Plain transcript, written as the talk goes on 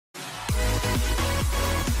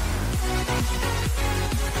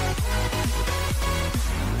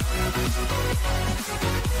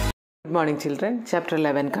Good morning children. Chapter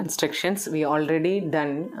 11 constructions. We already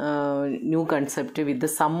done new concept with the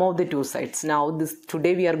sum of the two sides. Now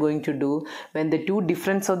today we are going to do when the two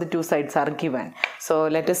difference of the two sides are given. So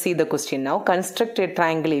let us see the question now. Construct a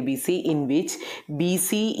triangle ABC in which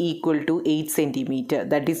BC equal to 8 centimeter,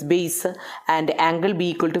 that is base, and angle B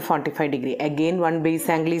equal to 45 degree. Again one base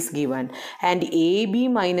angle is given, and AB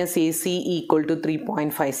minus AC equal to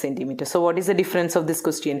 3.5 centimeter. So what is the difference of this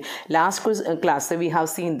question? Last class we have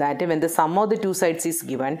seen that when the sum of the two sides is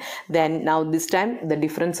given, then now this time the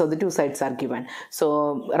difference of the two sides are given.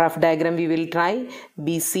 So rough diagram we will try.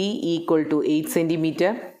 BC equal to 8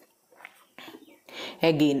 centimeter.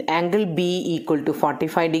 Again angle B equal to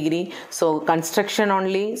 45 degree. So construction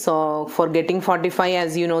only. So for getting 45,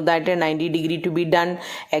 as you know that 90 degree to be done.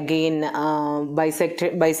 Again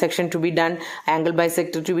bisection to be done, angle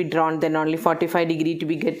bisector to be drawn, then only 45 degree to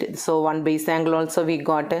be get. So one base angle also we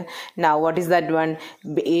got. Now what is that one?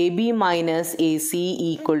 AB minus AC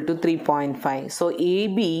equal to 3.5. So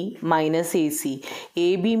AB minus AC.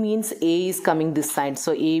 AB means A is coming this side,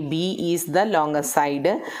 so AB is the longer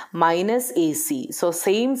side, minus AC. So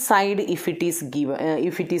same side if it is given,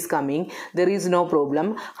 if it is coming, there is no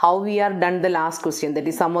problem. How we are done the last question, that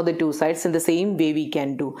is sum of the two sides, in the same way we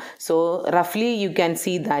can do. So roughly you can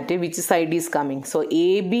see that which side is coming. So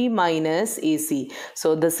AB minus AC.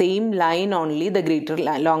 So the same line only, the greater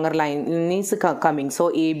longer line is coming.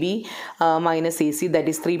 So AB minus AC, that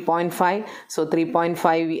is 3.5. So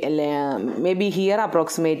 3.5 maybe here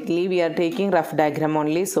approximately we are taking rough diagram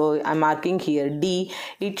only. So I am marking here D.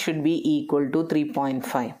 It should be equal to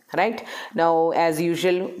 3.5, right? Now as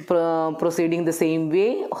usual proceeding the same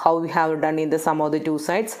way how we have done in the sum of the two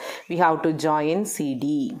sides, we have to join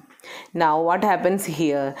CD. Now what happens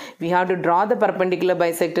here, we have to draw the perpendicular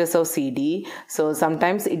bisectors of CD. So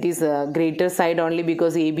sometimes it is a greater side only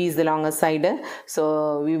because AB is the longer side.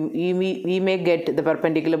 So we may get the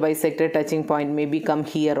perpendicular bisector touching point maybe come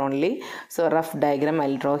here only. So rough diagram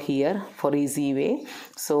I'll draw here for easy way.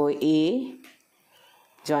 So A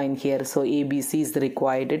join here. So ABC is the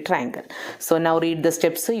required triangle. So now read the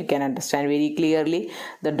steps so you can understand very clearly.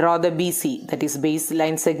 Draw the BC, that is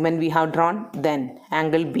baseline segment we have drawn. Then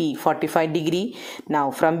angle B 45 degree.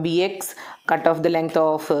 Now from BX cut off the length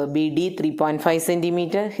of BD 3.5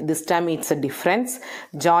 centimeter. This time it's a difference.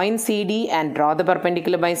 Join CD and draw the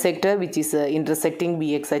perpendicular bisector which is intersecting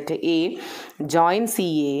BX at A. Join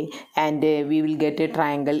CA and we will get a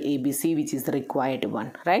triangle ABC which is the required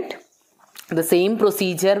one, right? The same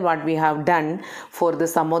procedure what we have done for the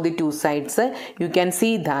sum of the two sides, you can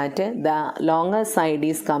see that the longer side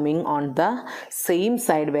is coming on the same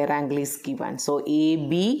side where angle is given. So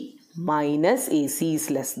AB minus AC is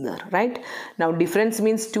less there, right? Now difference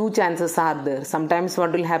means two chances are there. Sometimes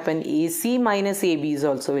what will happen, AC minus AB is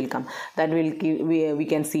also will come. That will give, we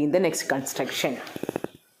can see in the next construction.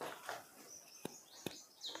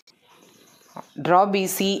 Draw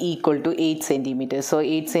BC equal to 8 centimeter. So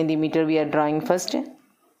 8 centimeter we are drawing first.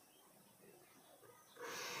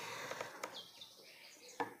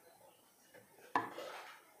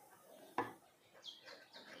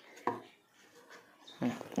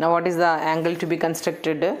 Now what is the angle to be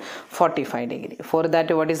constructed? 45 degree. For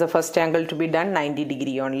that what is the first angle to be done? 90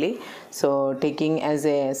 degree only. So taking as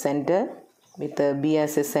a center, with B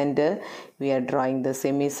as a center, we are drawing the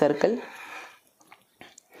semicircle.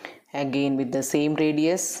 Again with the same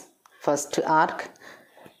radius, first arc,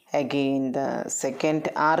 again the second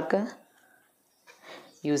arc,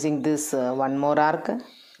 using this one more arc,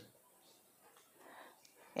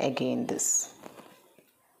 again this.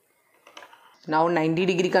 Now 90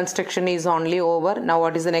 degree construction is only over. Now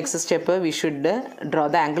what is the next step? We should draw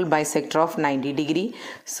the angle bisector of 90 degree.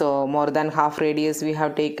 So more than half radius we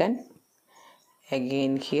have taken,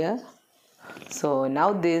 again here. So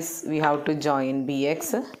now this we have to join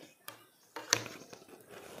BX.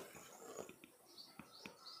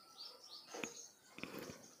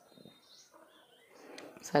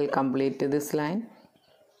 So I'll complete this line.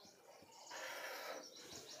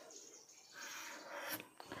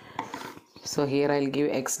 So here I'll give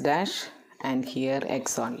X dash and here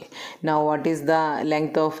X only. Now what is the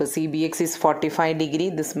length of CBX is 45 degree.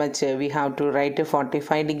 This much we have to write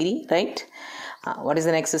 45 degree, right? What is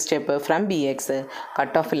the next step? From BX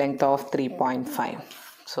cut off length of 3.5.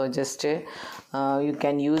 So just you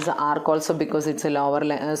can use arc also because it's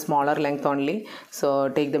a smaller length only. So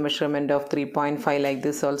take the measurement of 3.5 like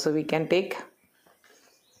this also we can take.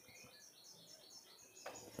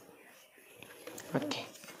 Okay.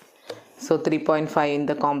 So 3.5 in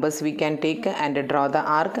the compass we can take and draw the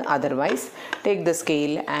arc. Otherwise take the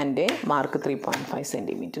scale and mark 3.5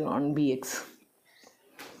 centimeter on BX.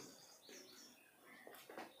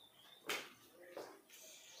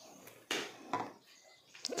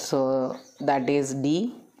 So that is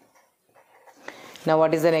D. Now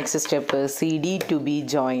what is the next step? CD to be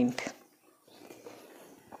joined.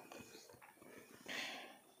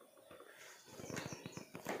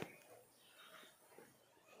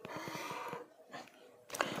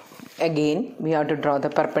 Again we have to draw the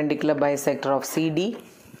perpendicular bisector of CD.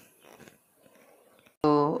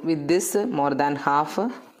 So with this more than half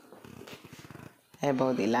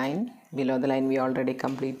above the line, below the line we already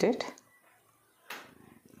completed.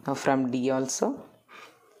 Now from D also.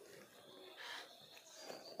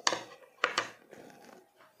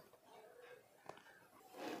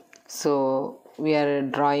 So we are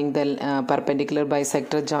drawing the perpendicular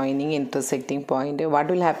bisector joining intersecting point. What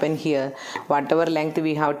will happen here? Whatever length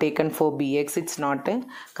we have taken for BX, it's not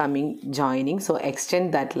coming joining. So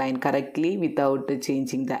extend that line correctly without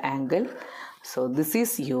changing the angle. So this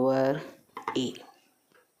is your A.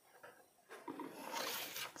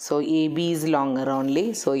 So AB is longer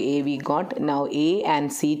only. So A we got. Now A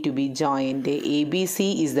and C to be joined.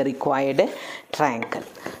 ABC is the required triangle.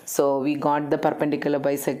 So we got the perpendicular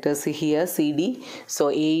bisectors here, CD. So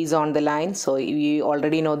A is on the line. So we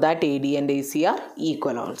already know that AD and AC are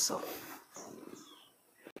equal also.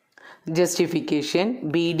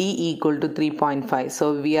 Justification, BD equal to 3.5.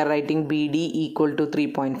 So we are writing BD equal to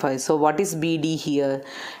 3.5. So what is BD here?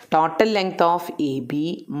 Total length of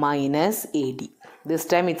AB minus AD. This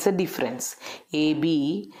time it's a difference.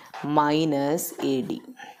 AB minus AD.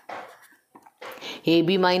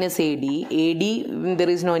 AB minus AD. AD there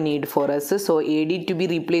is no need for us. So AD to be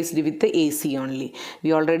replaced with the AC only.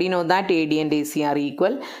 We already know that AD and AC are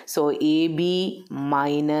equal. So AB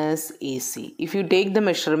minus AC. If you take the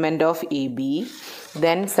measurement of AB,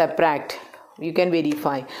 then subtract. You can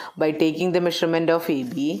verify by taking the measurement of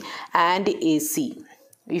AB and AC.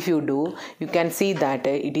 If you do, you can see that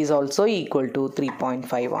it is also equal to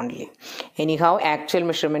 3.5 only. Anyhow, actual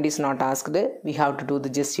measurement is not asked. We have to do the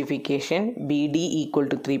justification. BD equal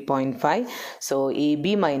to 3.5. So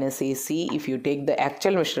AB minus AC, if you take the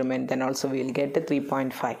actual measurement, then also we will get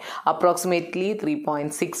 3.5. Approximately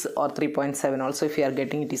 3.6 or 3.7 also, if you are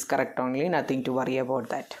getting it is correct only. Nothing to worry about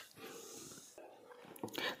that.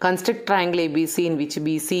 Construct triangle ABC in which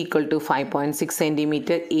BC equal to 5.6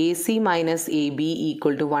 cm, AC minus AB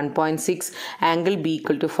equal to 1.6, angle B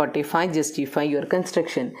equal to 45. Justify your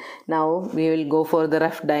construction. Now we will go for the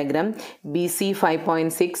rough diagram. BC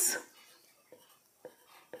 5.6.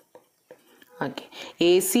 Okay,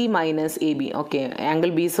 AC minus AB. Okay,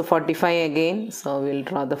 angle B is 45 again. So we will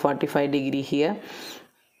draw the 45 degree here.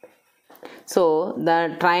 So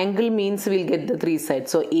the triangle means we'll get the three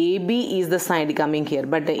sides. So AB is the side coming here,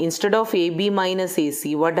 but instead of AB minus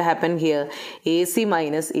AC, what happened here? AC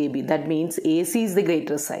minus AB. That means AC is the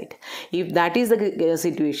greater side. If that is the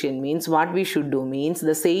situation, means what we should do means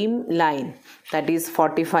the same line, that is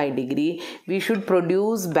 45 degree, we should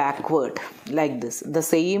produce backward like this. The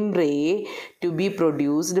same ray to be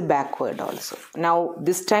produced backward also. Now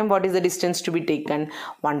this time what is the distance to be taken?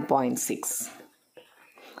 1.6.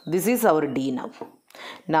 This is our D now.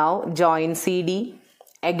 Now join CD.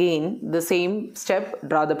 Again the same step,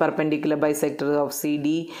 draw the perpendicular bisector of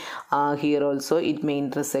CD. Here also it may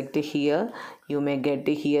intersect here. You may get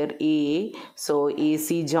here A. So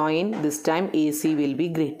AC join. This time AC will be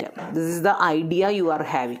greater. This is the idea you are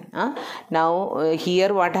having. Now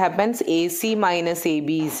here what happens? AC minus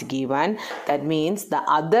AB is given. That means the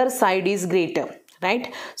other side is greater.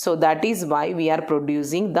 Right, so that is why we are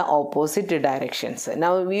producing the opposite directions.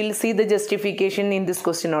 Now we will see the justification in this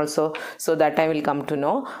question also, so that I will come to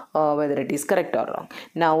know whether it is correct or wrong.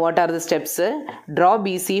 Now what are the steps? Draw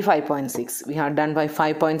BC 5.6. We have done by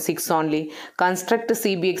 5.6 only. Construct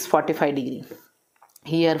CBX 45 degree.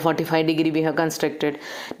 Here 45 degree we have constructed.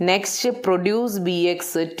 Next, produce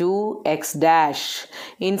BX to X dash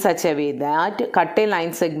in such a way that cut a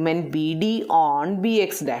line segment BD on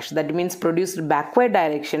BX dash. That means produced backward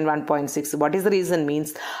direction 1.6. What is the reason?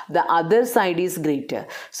 Means the other side is greater.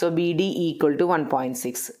 So BD equal to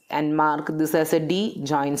 1.6 and mark this as a D.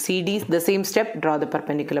 Join CD. The same step, draw the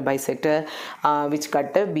perpendicular bisector which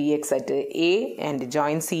cut BX at A and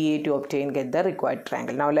join CA to obtain get the required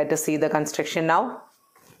triangle. Now let us see the construction now.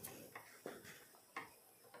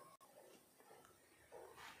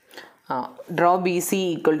 Draw BC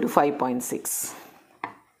equal to 5.6.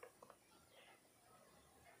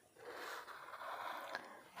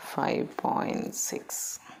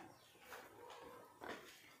 5.6.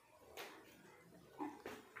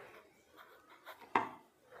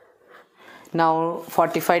 Now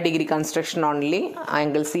 45 degree construction only.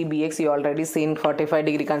 Angle CBX you already seen 45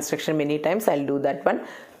 degree construction many times. I'll do that one.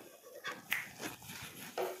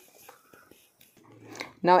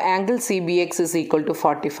 Now angle CBX is equal to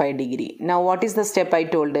 45 degree. Now what is the step I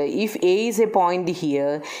told her? If A is a point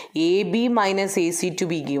here, AB minus AC to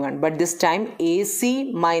be given, but this time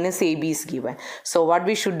AC minus AB is given. So what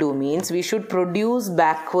we should do means we should produce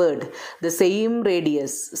backward the same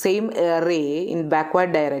radius, same ray in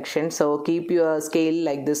backward direction. So keep your scale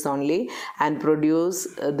like this only and produce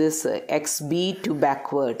this XB to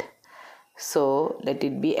backward. So let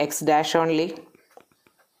it be X dash only.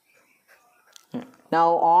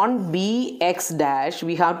 Now on BX dash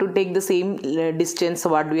we have to take the same distance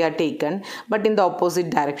what we have taken, but in the opposite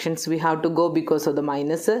directions we have to go because of the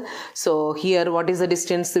minus. So here what is the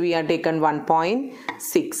distance we have taken?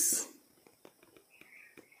 1.6.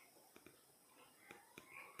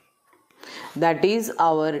 That is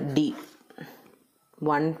our D.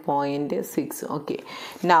 1.6. Okay.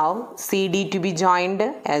 Now CD to be joined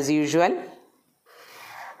as usual.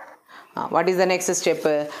 What is the next step?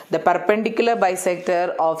 The perpendicular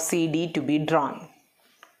bisector of CD to be drawn.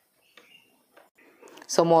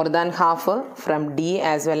 So more than half from D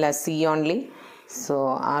as well as C only. So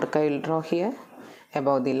arc I will draw here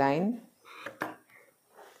above the line.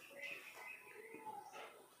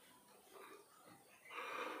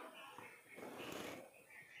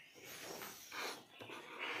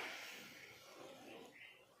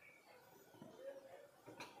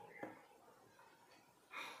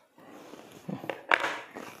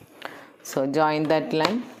 So join that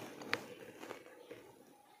line.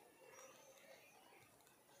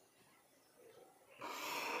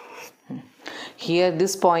 Here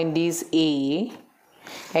this point is A.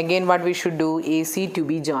 Again what we should do? AC to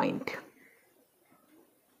be joined.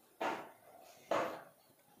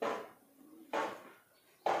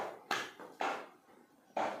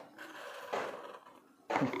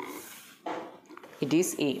 It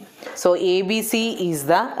is A. So ABC is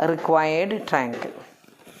the required triangle.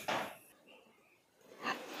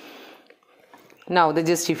 Now the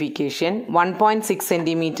justification, 1.6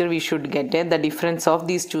 centimeter we should get the difference of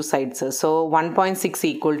these two sides. So 1.6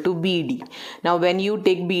 equal to BD. Now when you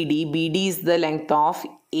take BD is the length of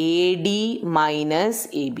AD minus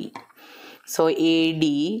AB. So AD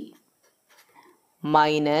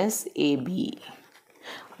minus AB.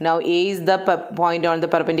 Now A is the point on the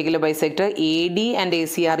perpendicular bisector. AD and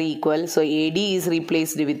AC are equal. So AD is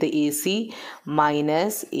replaced with the AC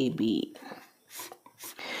minus AB.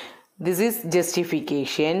 This is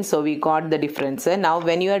justification. So we got the difference. Now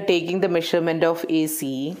when you are taking the measurement of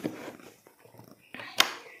AC,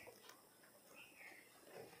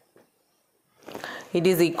 it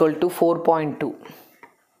is equal to 4.2.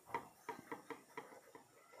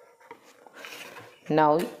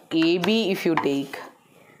 Now AB if you take,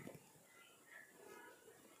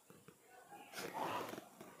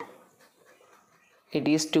 it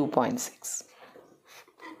is 2.6.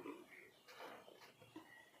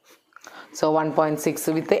 So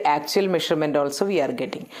 1.6 with the actual measurement also we are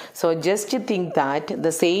getting. So just to think that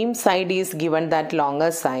the same side is given that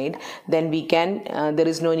longer side, then we can, there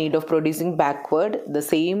is no need of producing backward, the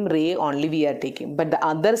same ray only we are taking. But the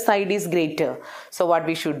other side is greater. So what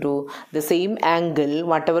we should do? The same angle,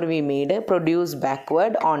 whatever we made, produce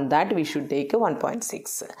backward, on that we should take a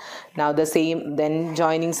 1.6. Now the same, then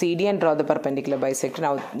joining CD and draw the perpendicular bisector.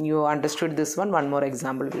 Now you understood this one. One more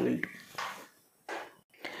example we will do.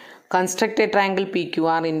 Construct a triangle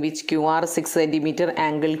PQR in which QR 6 cm,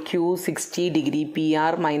 angle Q 60 degree,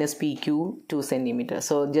 PR minus PQ 2 cm.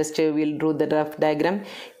 So just we'll draw the rough diagram.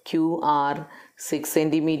 QR 6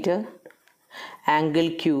 cm,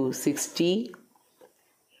 angle Q 60,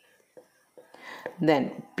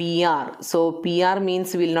 then PR. So PR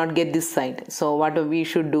means we will not get this side. So what we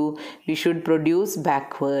should do? We should produce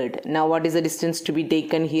backward. Now what is the distance to be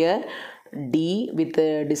taken here? D with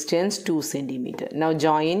the distance 2 cm. Now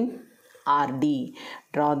join RD,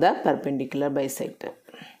 draw the perpendicular bisector.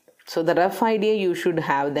 So the rough idea you should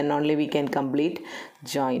have, then only we can complete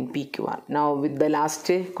join PQR. Now with the last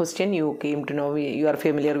question you came to know, you are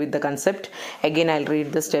familiar with the concept. Again I'll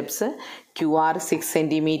read the steps. QR 6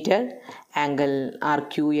 cm, angle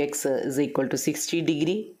RQX is equal to 60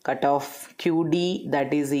 degree, cut off QD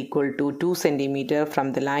that is equal to 2 cm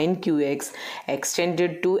from the line QX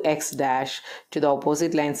extended to X dash to the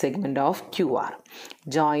opposite line segment of QR.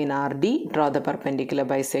 Join RD, draw the perpendicular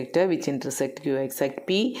bisector which intersect QX at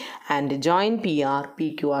P, and join PR.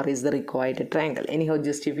 PQR is the required triangle. Anyhow,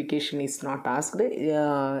 justification is not asked.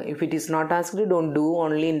 If it is not asked, don't do,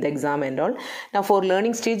 only in the exam and all. Now for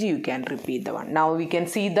learning stage you can repeat the one. Now we can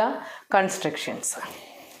see the constructions.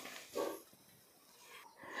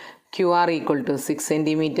 QR equal to 6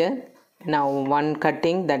 cm, Now one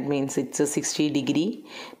cutting, that means it's a 60 degree.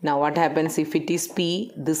 Now what happens if it is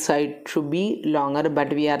P, this side should be longer,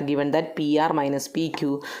 but we are given that PR minus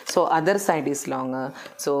PQ, so other side is longer,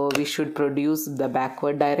 so we should produce the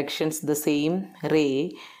backward directions the same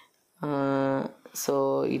ray.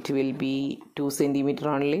 So it will be 2 centimeter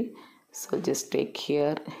only, so just take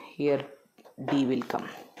here D will come,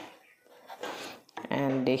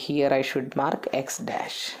 and here I should mark X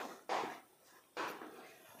dash.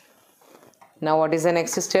 Now what is the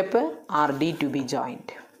next step? RD to be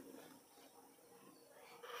joined.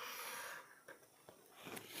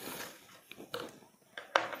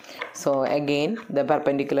 So again the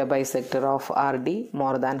perpendicular bisector of RD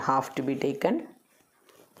more than half to be taken.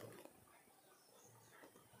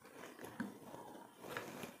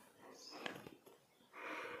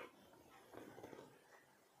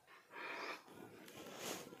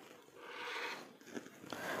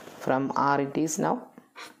 From R it is now.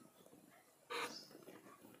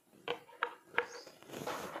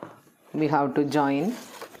 We have to join.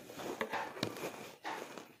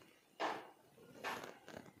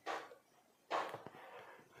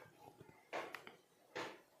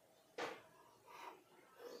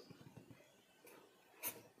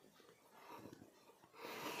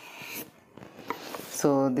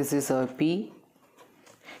 So this is a P,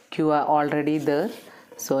 Q are already there,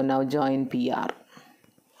 so now join PR.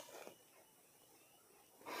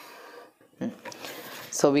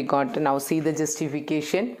 So we got, now see the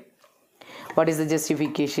justification. What is the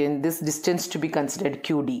justification? This distance to be considered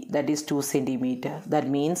QD, that is 2 centimeter. That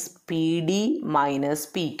means PD minus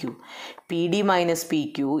PQ. PD minus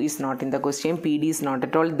PQ is not in the question. PD is not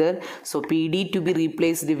at all there. So PD to be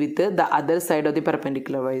replaced with the other side of the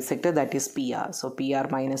perpendicular bisector, that is PR. So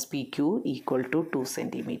PR minus PQ equal to 2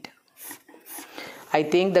 centimeter. I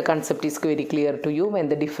think the concept is very clear to you. When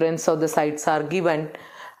the difference of the sides are given,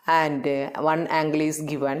 and one angle is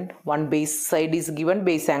given, one base side is given,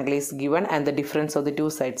 base angle is given, and the difference of the two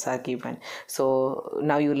sides are given. So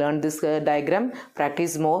now you learn this diagram.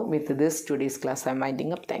 Practice more with this. Today's class I'm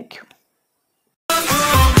winding up. Thank you.